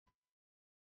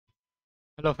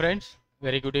Hello friends,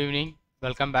 very good evening.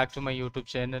 Welcome back to my YouTube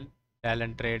channel,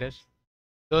 Talent Traders.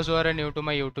 Those who are new to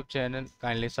my YouTube channel,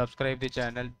 kindly subscribe the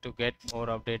channel to get more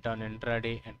update on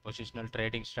intraday and positional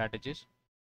trading strategies.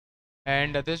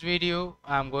 And this video,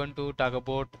 I'm going to talk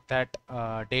about that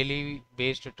daily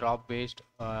based drop based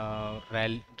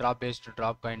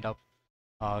drop kind of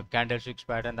candlesticks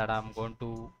pattern that I'm going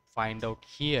to find out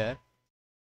here.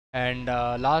 And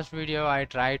last video I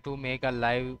tried to make a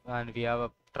live and we have a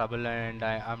trouble and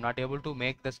I'm not able to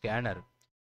make the scanner.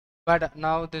 But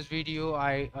now this video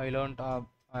I learned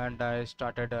and I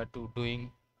started to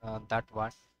doing that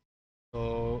one.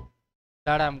 So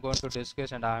that I'm going to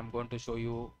discuss and I'm going to show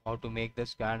you how to make the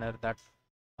scanner that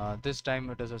this time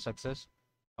it is a success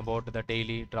about the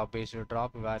daily drop based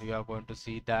drop where you are going to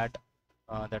see that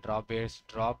the drop based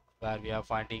drop where we are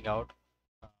finding out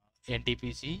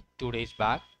NTPC 2 days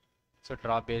back. So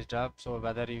drop based up, so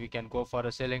whether we can go for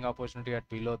a selling opportunity at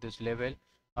below this level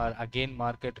or again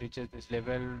market reaches this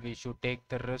level, we should take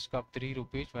the risk of 3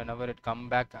 rupees. Whenever it come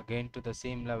back again to the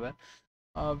same level,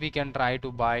 we can try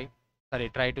to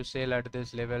sell at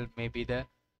this level, maybe the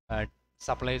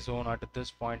supply zone at this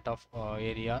point of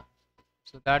area.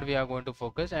 So that we are going to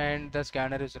focus, and the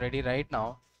scanner is ready right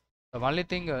now. The only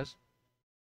thing is,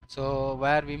 so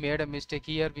where we made a mistake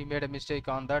here, we made a mistake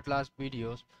on that last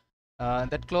videos.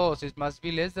 That close, it must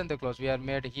be less than the close we are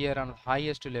made here on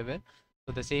highest level.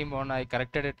 So the same one I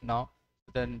corrected it now.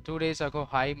 Then 2 days ago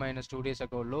high minus 2 days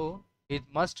ago low, it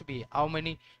must be how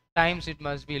many times it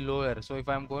must be lower. So if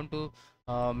I'm going to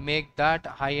make that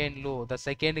high and low, the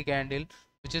second candle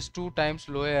which is 2 times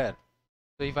lower.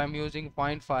 So if I'm using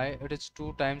 0.5, it is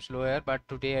 2 times lower, but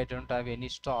today I don't have any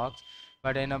stocks.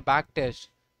 But in a back test,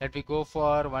 let me go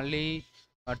for only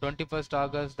 21st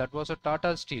August, that was a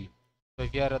Tata Steel. So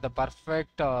here are the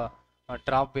perfect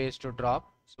drop based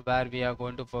drop. So where we are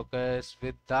going to focus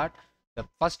with that, the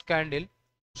first candle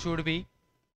should be,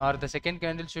 or the second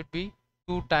candle should be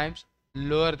 2 times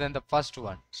lower than the first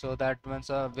one. So that one's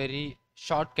a very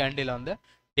short candle on the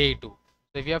day 2.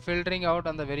 So if you are filtering out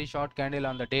on the very short candle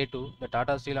on the day 2, the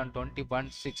Tata Steel on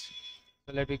 21.6.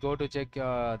 So let me go to check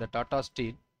the Tata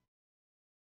Steel.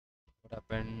 What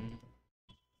happened?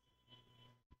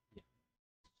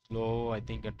 Slow, I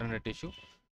think internet issue.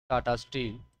 Tata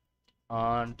Steel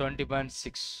on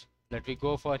 20.6. Let me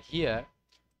go for here.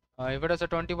 If it is a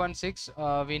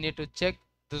 21.6, we need to check.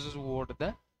 This is what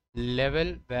the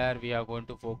level where we are going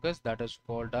to focus. That is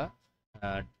called a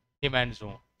demand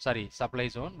zone. Sorry, supply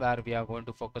zone, where we are going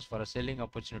to focus for a selling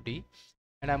opportunity.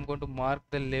 And I'm going to mark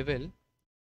the level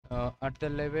at the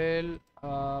level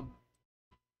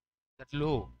that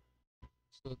low.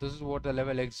 So this is what the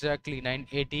level exactly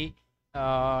 980.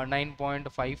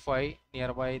 9.55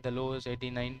 nearby, the low is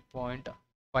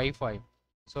 89.55.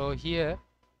 so here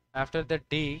after the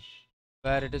day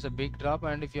where it is a big drop,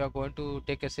 and if you are going to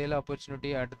take a sale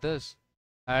opportunity at this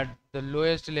at the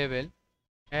lowest level,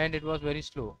 and it was very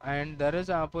slow, and there is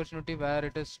an opportunity where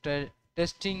it is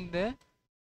testing the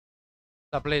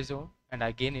supply zone and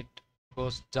again it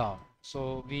goes down,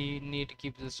 so we need to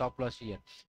keep the stop loss here.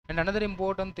 And another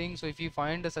important thing, so if you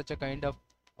find such a kind of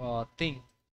thing,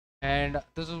 and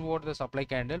this is what the supply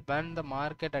candle, when the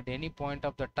market at any point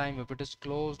of the time, if it is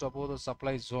closed above the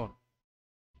supply zone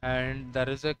and there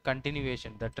is a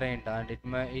continuation the trend, and it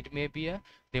may be a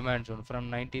demand zone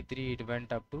from 93 it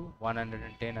went up to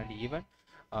 110 and even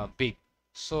big.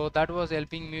 So that was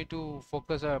helping me to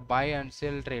focus a buy and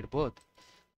sell trade both.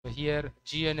 So here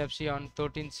GNFC on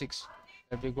 13.6,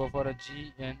 let me go for a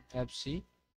GNFC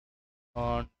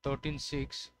on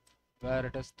 13.6 where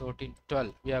it is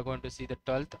 13.12. We are going to see the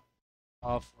 12th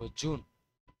of June.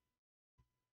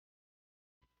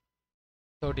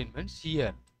 13 means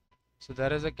here. So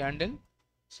there is a candle,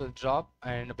 so drop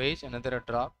and base, another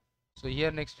drop. So here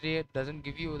next day it doesn't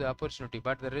give you the opportunity,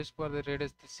 but the risk for the trade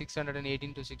is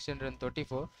 618 to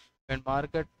 634. When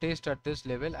market test at this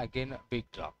level, again a big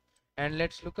drop. And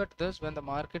let's look at this, when the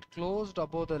market closed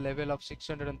above the level of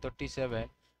 637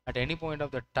 at any point of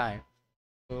the time.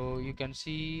 So you can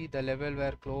see the level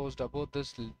were closed above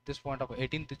this point of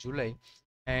 18th July,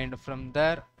 and from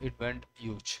there it went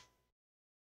huge.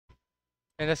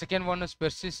 And the second one is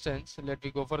persistence. Let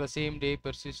me go for the same day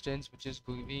persistence, which is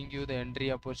giving you the entry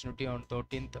opportunity on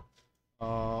 13th.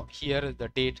 Here is the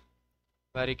date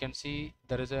where you can see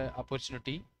there is a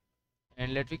opportunity.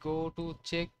 And let me go to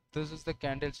check. This is the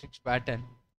candlesticks pattern.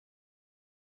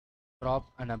 Drop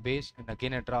and a base and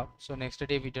again a drop. So next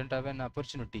day we don't have an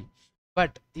opportunity.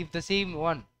 But if the same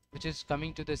one which is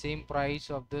coming to the same price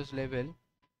of this level,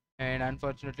 and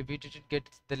unfortunately we didn't get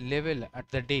the level at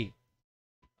the day,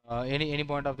 any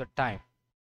point of the time,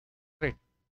 right?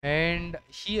 And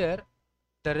here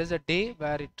there is a day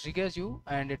where it triggers you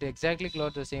and it exactly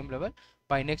closed the same level.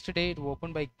 By next day it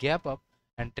opened by gap up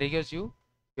and triggers you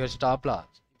your stop loss.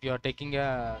 If you are taking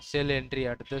a sell entry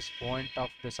at this point of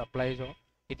the supply zone,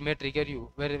 it may trigger you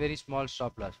very small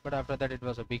stop loss, but after that it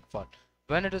was a big fall.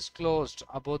 When it is closed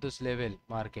above this level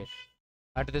market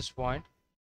at this point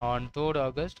on 3rd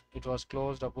August, it was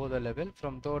closed above the level.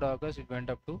 From 3rd August it went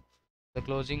up to the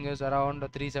closing is around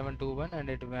 3721 and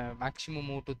it maximum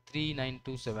moved to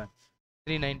 3927,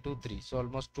 3923, so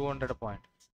almost 200 point.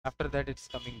 After that it's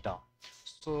coming down.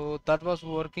 So that was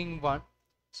working one.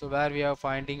 So where we are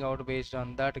finding out based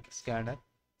on that scanner.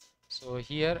 So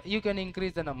here you can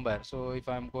increase the number. So if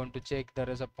I'm going to check, there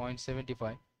is a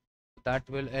 0.75 that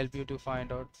will help you to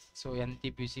find out. So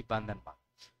NTPC Bandhan Bank.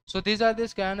 So these are the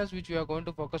scanners which we are going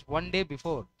to focus one day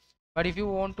before. But if you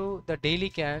want to the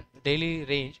daily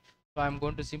range, so I'm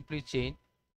going to simply change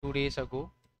 2 days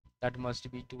ago. That must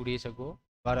be 2 days ago.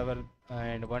 Whatever,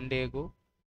 and 1 day ago,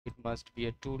 it must be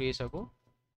a 2 days ago.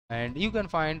 And you can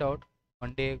find out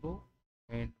 1 day ago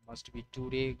and must be 2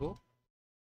 day ago.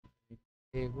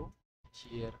 Day ago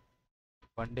here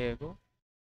 1 day ago.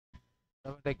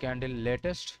 The candle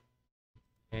latest,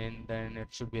 and then it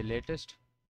should be latest.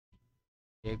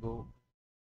 Ago,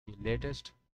 the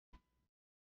latest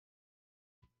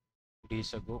 2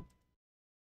 days ago,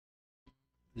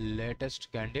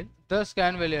 latest candle. The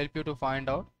scan will help you to find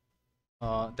out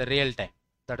the real time,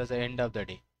 that is the end of the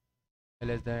day,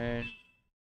 less than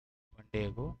 1 day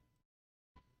ago,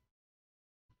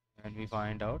 and we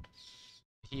find out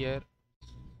here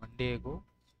 1 day ago,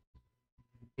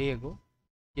 here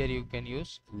you can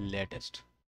use latest.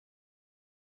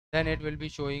 Then it will be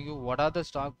showing you what are the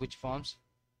stock which forms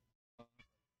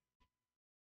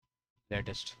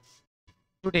latest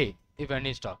today, if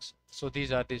any stocks. So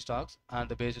these are the stocks on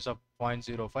the basis of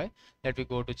 0.05. Let me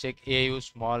go to check AU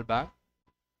small bank.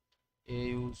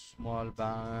 AU small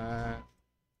bank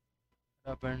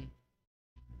happened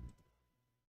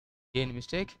again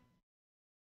mistake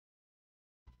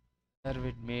there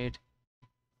we made.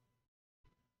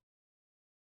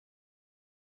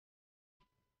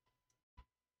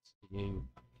 AU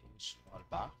small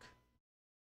bank,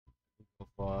 go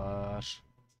for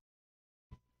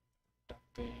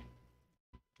tapping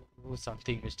to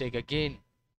something mistake again.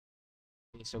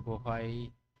 Okay, so go high.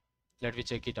 Let me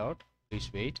check it out, please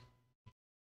wait.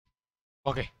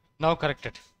 Okay, now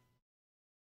corrected.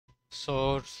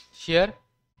 So here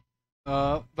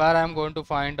where I'm going to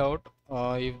find out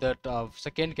if that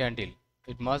second candle,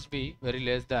 it must be very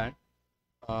less than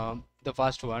the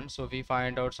first one. So we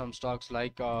find out some stocks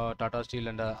like Tata Steel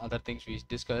and other things we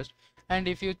discussed. And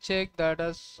if you check that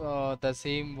as the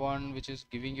same one which is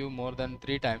giving you more than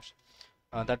 3 times,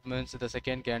 that means the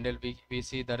second candle we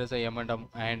see there is a M&M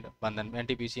and Bandhan,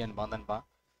 NTPC and Bandhan Bank.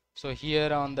 So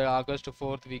here on the August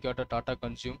 4th we got a Tata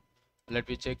Consume. Let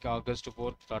me check August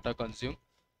 4th Tata Consume,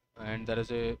 and there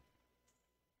is a,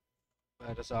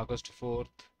 where is August 4th?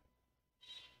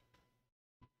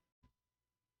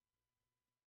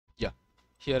 Yeah,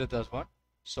 here it is one.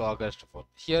 So August 4th.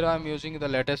 Here I'm using the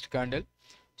latest candle.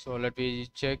 So let me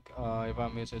check if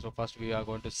I'm using. So first we are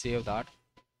going to save that.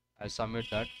 I submit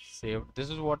that, saved. This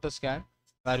is what the scan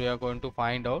where we are going to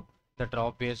find out the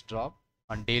drop based drop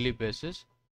on daily basis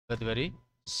with very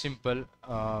simple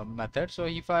method. So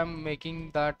if I'm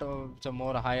making that so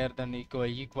more higher than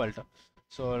equal to,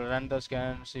 so run the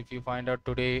scans. If you find out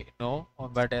today no,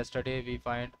 but yesterday we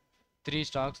find 3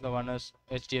 stocks. The one is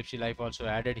HDFC Life also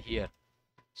added here.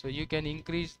 So you can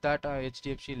increase that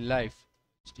HDFC Life.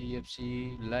 So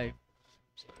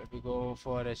let me go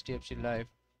for HDFC Life.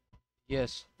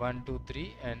 Yes, 1 2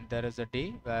 3, and there is a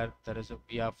day where there is a,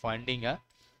 we are finding a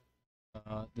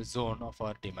the zone of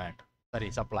our demand,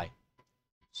 sorry, supply.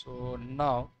 So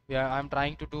now I'm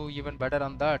trying to do even better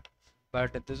on that,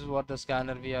 but this is what the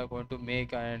scanner we are going to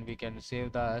make, and we can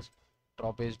save the as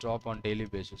drop on daily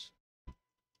basis.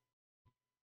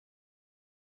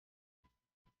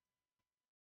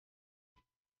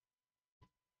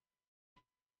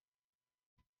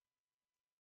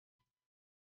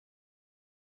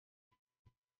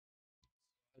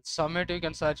 Summit you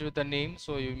can search with the name,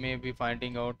 so you may be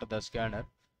finding out the scanner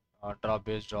drop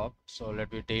based drop. So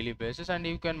let me daily basis, and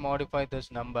you can modify this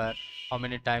number how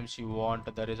many times you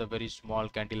want. There is a very small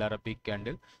candle or a big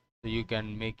candle, so you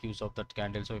can make use of that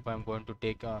candle. So if I'm going to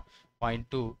take a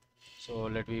 0.2, so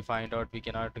let me find out we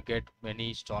cannot get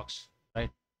many stocks, right?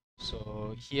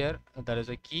 So here there is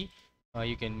a key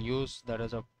you can use, that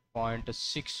is a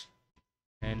 0.6,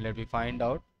 and let me find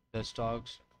out the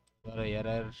stocks. There are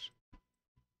errors.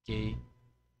 Okay,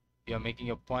 we are making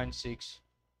a 0.6,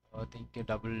 I think a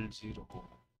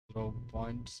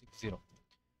 0.60.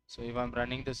 So if I'm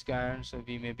running the scan, so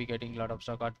we may be getting a lot of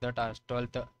stock at that as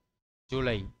 12th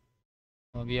July.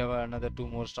 We have another two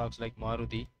more stocks like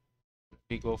Maruti.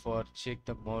 We go for check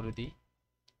the Maruti,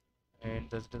 and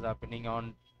this is happening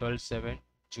on 12/7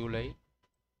 July.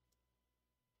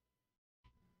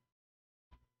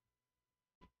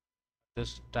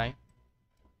 This time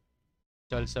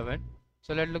 12/7.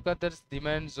 So let's look at this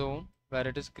demand zone where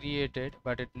it is created,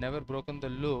 but it never broken the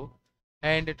low,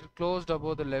 and it closed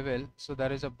above the level. So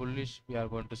there is a bullish we are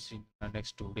going to see in the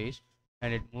next 2 days,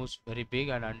 and it moves very big,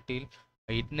 and until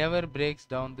it never breaks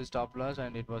down the stop loss,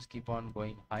 and it was keep on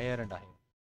going higher and higher.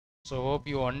 So hope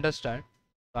you understand.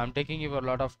 So I'm taking you a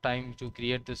lot of time to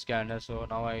create the scanner. So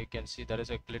now I can see there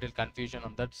is a little confusion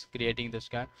on that's creating the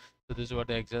scan. So this is what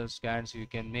the Excel scans you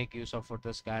can make use of for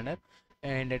the scanner,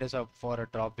 and it is up for a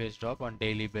drop based drop on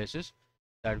daily basis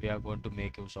that we are going to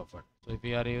make use of it. So if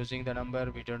we are using the number,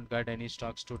 we don't get any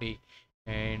stocks today,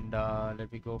 and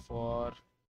let me go for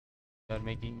we are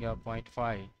making a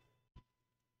 0.5.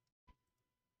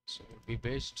 So it will be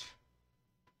based.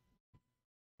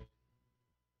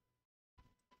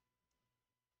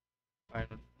 I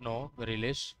don't know very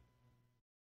less.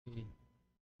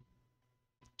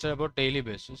 It's about daily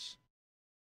basis.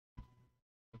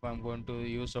 If I'm going to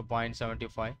use a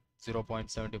 0.75,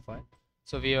 0.75.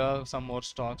 So we have some more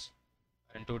stocks,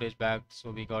 and 2 days back,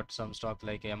 so we got some stock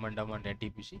like M&M and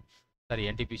NTPC, sorry,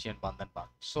 NTPC and Bandhan Bank.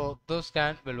 So those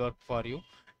scan will work for you.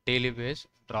 Daily base,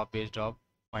 drop base drop,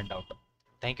 find out.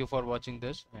 Thank you for watching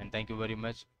this, and thank you very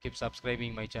much. Keep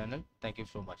subscribing my channel. Thank you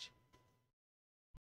so much.